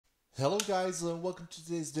Hello guys, welcome to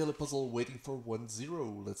today's daily puzzle waiting for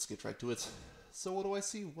 1-0. Let's get right to it. So what do I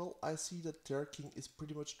see? Well, I see that their king is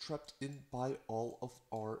pretty much trapped in by all of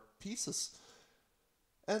our pieces.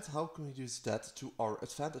 And how can we use that to our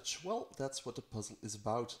advantage? Well, that's what the puzzle is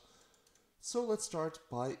about. So let's start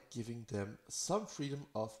by giving them some freedom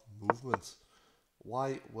of movement.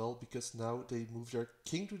 Why? Well, because now they move their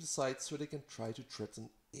king to the side so they can try to threaten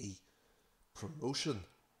a promotion.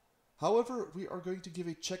 However, we are going to give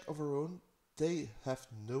a check of our own. They have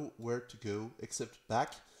nowhere to go except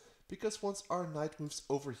back, because once our knight moves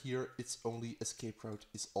over here, its only escape route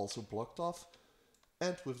is also blocked off.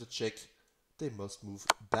 And with the check, they must move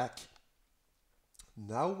back.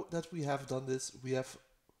 Now that we have done this, we have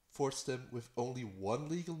forced them with only one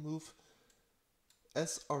legal move,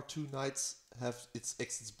 as our two knights have its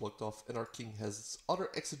exits blocked off and our king has its other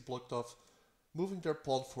exit blocked off. Moving their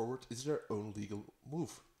pawn forward is their own legal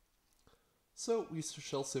move. So we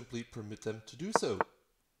shall simply permit them to do so.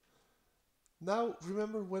 Now,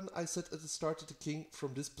 remember when I said at the start that the king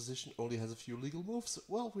from this position only has a few legal moves?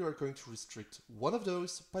 Well, we are going to restrict one of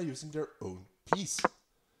those by using their own piece.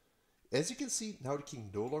 As you can see, now the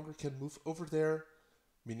king no longer can move over there,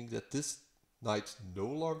 meaning that this knight no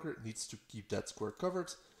longer needs to keep that square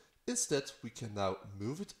covered. Instead, we can now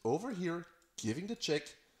move it over here, giving the check.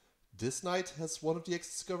 This knight has one of the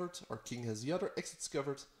exits covered, our king has the other exits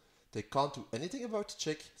covered. They can't do anything about the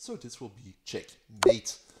check, so this will be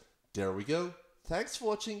checkmate. There we go. Thanks for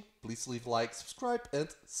watching. Please leave a like, subscribe, and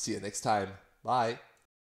see you next time. Bye.